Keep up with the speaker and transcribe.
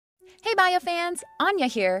Hey Bio fans, Anya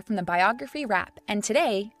here from the Biography Wrap, and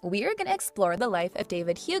today we are going to explore the life of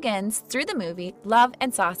David Huggins through the movie Love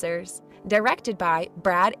and Saucers, directed by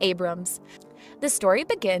Brad Abrams. The story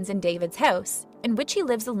begins in David's house, in which he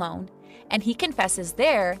lives alone, and he confesses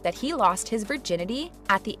there that he lost his virginity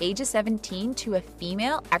at the age of 17 to a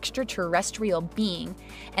female extraterrestrial being,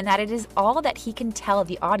 and that it is all that he can tell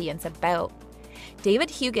the audience about. David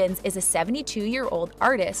Huggins is a 72-year-old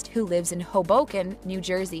artist who lives in Hoboken, New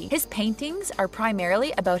Jersey. His paintings are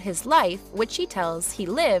primarily about his life, which he tells he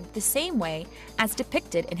lived the same way as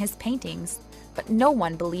depicted in his paintings, but no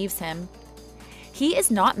one believes him. He is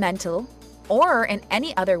not mental or in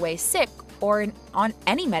any other way sick or on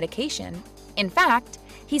any medication. In fact,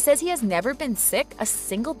 he says he has never been sick a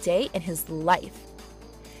single day in his life.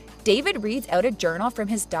 David reads out a journal from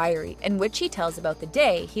his diary in which he tells about the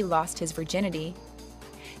day he lost his virginity.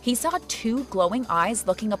 He saw two glowing eyes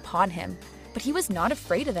looking upon him, but he was not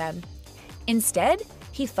afraid of them. Instead,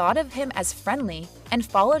 he thought of him as friendly and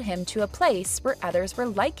followed him to a place where others were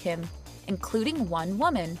like him, including one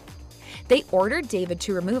woman. They ordered David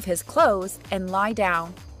to remove his clothes and lie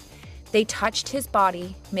down. They touched his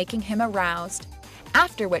body, making him aroused,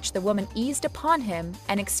 after which the woman eased upon him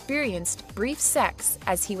and experienced brief sex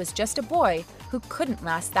as he was just a boy who couldn't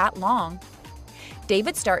last that long.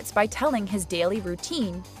 David starts by telling his daily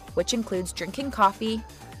routine, which includes drinking coffee,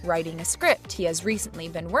 writing a script he has recently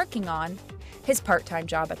been working on, his part-time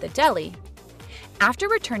job at the deli. After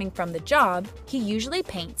returning from the job, he usually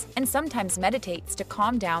paints and sometimes meditates to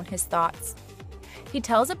calm down his thoughts. He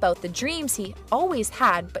tells about the dreams he always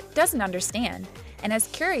had but doesn't understand, and as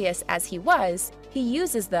curious as he was, he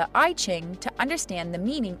uses the I Ching to understand the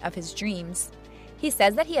meaning of his dreams. He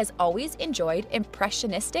says that he has always enjoyed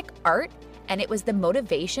impressionistic art, and it was the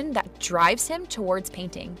motivation that drives him towards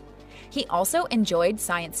painting. He also enjoyed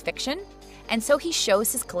science fiction, and so he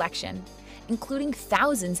shows his collection, including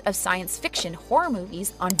thousands of science fiction horror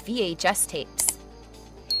movies on VHS tapes.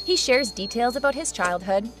 He shares details about his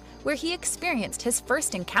childhood, where he experienced his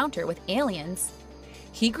first encounter with aliens.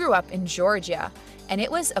 He grew up in Georgia, and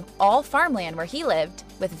it was of all farmland where he lived,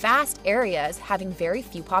 with vast areas having very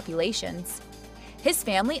few populations. His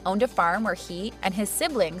family owned a farm where he and his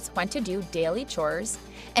siblings went to do daily chores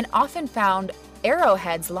and often found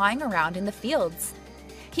arrowheads lying around in the fields.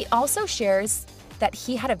 He also shares that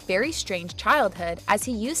he had a very strange childhood as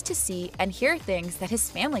he used to see and hear things that his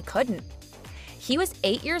family couldn't. He was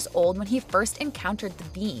 8 years old when he first encountered the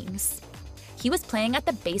beings. He was playing at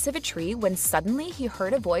the base of a tree when suddenly he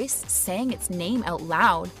heard a voice saying its name out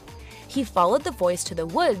loud. He followed the voice to the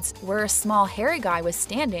woods where a small hairy guy was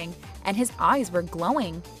standing and his eyes were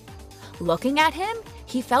glowing. Looking at him,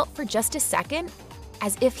 he felt for just a second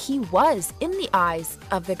as if he was in the eyes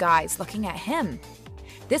of the guys looking at him.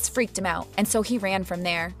 This freaked him out, and so he ran from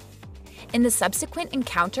there. In the subsequent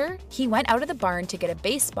encounter, he went out of the barn to get a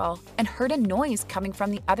baseball and heard a noise coming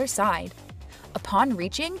from the other side. Upon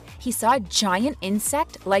reaching, he saw a giant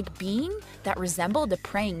insect-like being that resembled a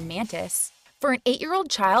praying mantis. For an 8-year-old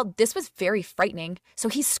child, this was very frightening, so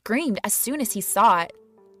he screamed as soon as he saw it.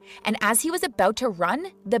 And as he was about to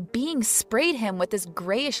run, the being sprayed him with this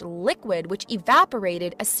grayish liquid which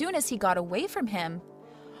evaporated as soon as he got away from him.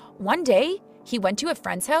 One day, he went to a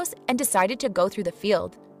friend's house and decided to go through the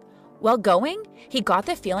field. While going, he got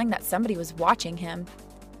the feeling that somebody was watching him.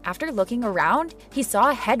 After looking around, he saw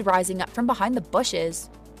a head rising up from behind the bushes.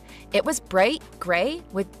 It was bright gray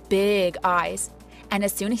with big eyes, and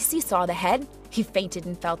as soon as he saw the head, he fainted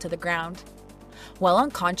and fell to the ground. While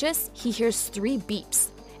unconscious, he hears 3 beeps,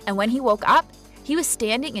 and when he woke up, he was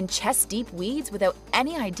standing in chest-deep weeds without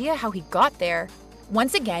any idea how he got there.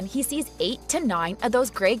 Once again, he sees 8 to 9 of those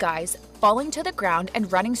gray guys falling to the ground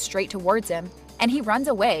and running straight towards him, and he runs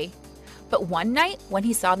away. But one night, when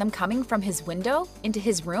he saw them coming from his window into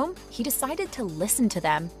his room, he decided to listen to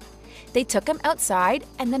them. They took him outside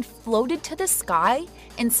and then floated to the sky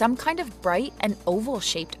in some kind of bright and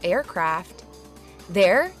oval-shaped aircraft.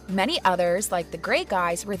 There, many others, like the gray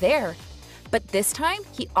guys, were there. But this time,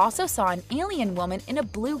 he also saw an alien woman in a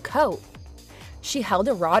blue coat. She held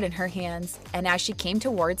a rod in her hands, and as she came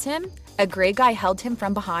towards him, a gray guy held him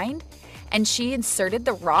from behind, and she inserted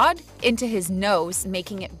the rod into his nose,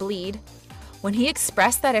 making it bleed. When he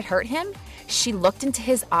expressed that it hurt him, she looked into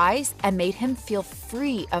his eyes and made him feel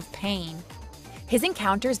free of pain. His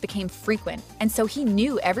encounters became frequent, and so he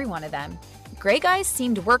knew every one of them. Gray guys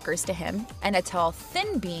seemed workers to him, and a tall,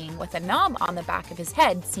 thin being with a knob on the back of his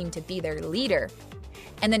head seemed to be their leader.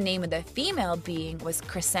 And the name of the female being was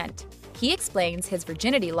Crescent. He explains his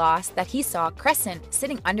virginity loss that he saw Crescent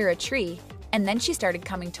sitting under a tree, and then she started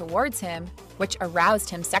coming towards him, which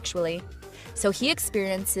aroused him sexually. So he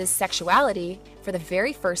experiences sexuality for the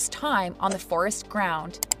very first time on the forest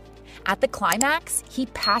ground. At the climax, he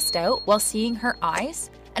passed out while seeing her eyes,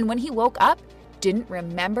 and when he woke up, didn't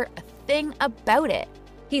remember a thing about it.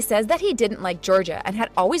 He says that he didn't like Georgia and had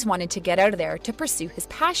always wanted to get out of there to pursue his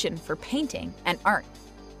passion for painting and art.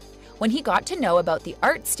 When he got to know about the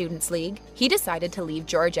Art Students League, he decided to leave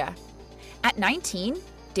Georgia. At 19,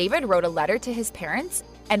 David wrote a letter to his parents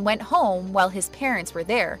and went home while his parents were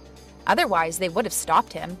there. Otherwise, they would have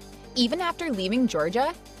stopped him. Even after leaving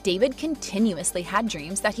Georgia, David continuously had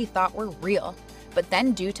dreams that he thought were real, but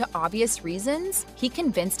then due to obvious reasons, he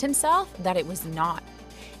convinced himself that it was not.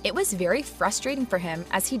 It was very frustrating for him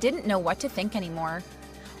as he didn't know what to think anymore.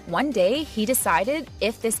 One day, he decided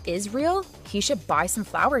if this is real, he should buy some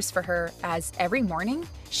flowers for her, as every morning,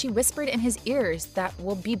 she whispered in his ears that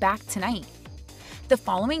we'll be back tonight. The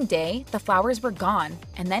following day, the flowers were gone,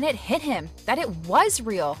 and then it hit him that it was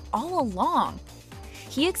real all along.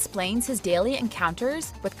 He explains his daily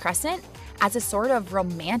encounters with Crescent as a sort of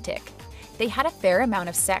romantic. They had a fair amount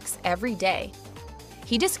of sex every day.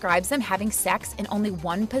 He describes them having sex in only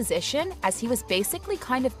one position as he was basically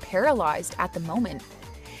kind of paralyzed at the moment.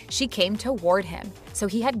 She came toward him, so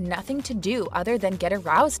he had nothing to do other than get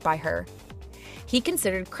aroused by her. He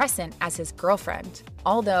considered Crescent as his girlfriend.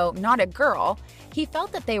 Although not a girl, he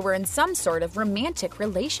felt that they were in some sort of romantic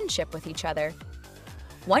relationship with each other.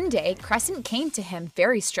 One day, Crescent came to him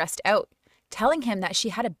very stressed out, telling him that she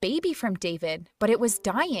had a baby from David, but it was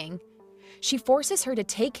dying. She forces her to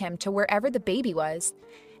take him to wherever the baby was,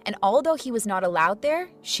 and although he was not allowed there,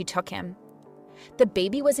 she took him. The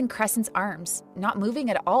baby was in Crescent's arms, not moving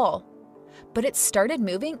at all. But it started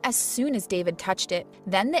moving as soon as David touched it.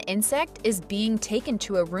 Then the insect is being taken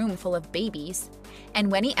to a room full of babies.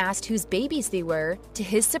 And when he asked whose babies they were, to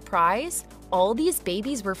his surprise, all these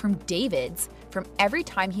babies were from David's, from every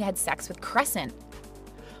time he had sex with Crescent.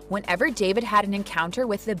 Whenever David had an encounter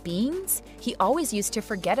with the beings, he always used to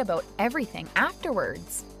forget about everything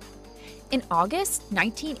afterwards. In August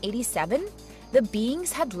 1987, the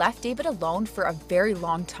beings had left David alone for a very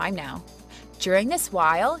long time now. During this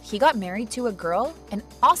while, he got married to a girl and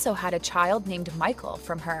also had a child named Michael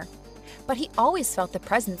from her. But he always felt the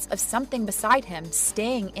presence of something beside him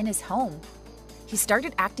staying in his home. He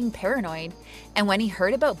started acting paranoid, and when he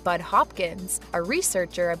heard about Bud Hopkins, a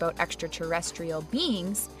researcher about extraterrestrial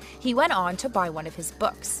beings, he went on to buy one of his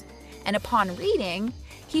books. And upon reading,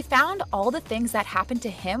 he found all the things that happened to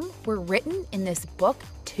him were written in this book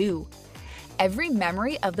too. Every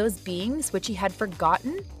memory of those beings which he had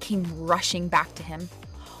forgotten came rushing back to him.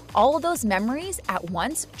 All those memories at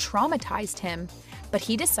once traumatized him, but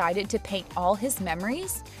he decided to paint all his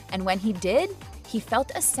memories, and when he did, he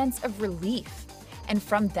felt a sense of relief. And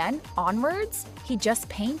from then onwards, he just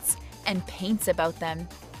paints and paints about them.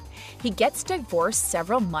 He gets divorced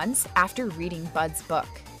several months after reading Bud's book.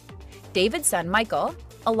 David's son Michael,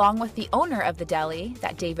 along with the owner of the deli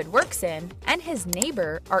that David works in and his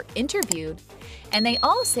neighbor, are interviewed, and they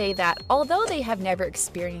all say that although they have never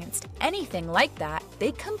experienced anything like that,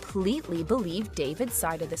 they completely believe David's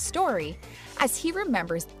side of the story, as he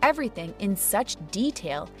remembers everything in such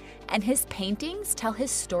detail, and his paintings tell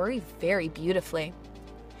his story very beautifully.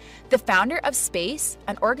 The founder of SPACE,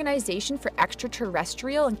 an organization for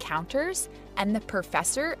extraterrestrial encounters, and the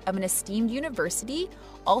professor of an esteemed university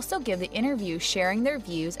also give the interview sharing their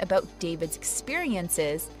views about David's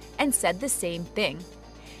experiences and said the same thing.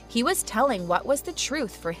 He was telling what was the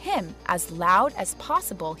truth for him as loud as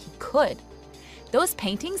possible he could. Those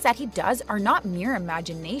paintings that he does are not mere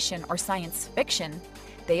imagination or science fiction.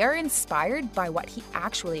 They are inspired by what he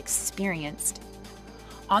actually experienced.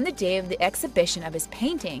 On the day of the exhibition of his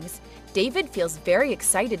paintings, David feels very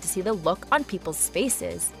excited to see the look on people's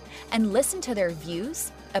faces and listen to their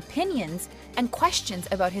views, opinions, and questions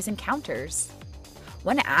about his encounters.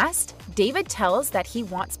 When asked, David tells that he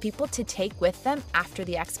wants people to take with them after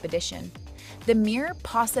the expedition the mere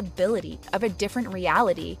possibility of a different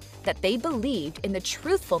reality, that they believed in the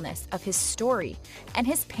truthfulness of his story and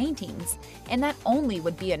his paintings, and that only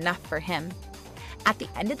would be enough for him. At the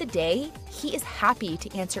end of the day, he is happy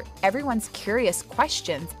to answer everyone's curious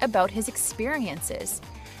questions about his experiences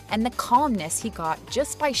and the calmness he got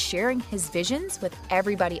just by sharing his visions with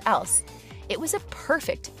everybody else. It was a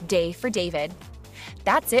perfect day for David.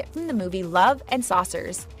 That's it from the movie Love and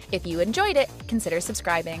Saucers. If you enjoyed it, consider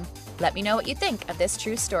subscribing. Let me know what you think of this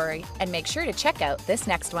true story, and make sure to check out this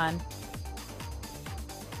next one.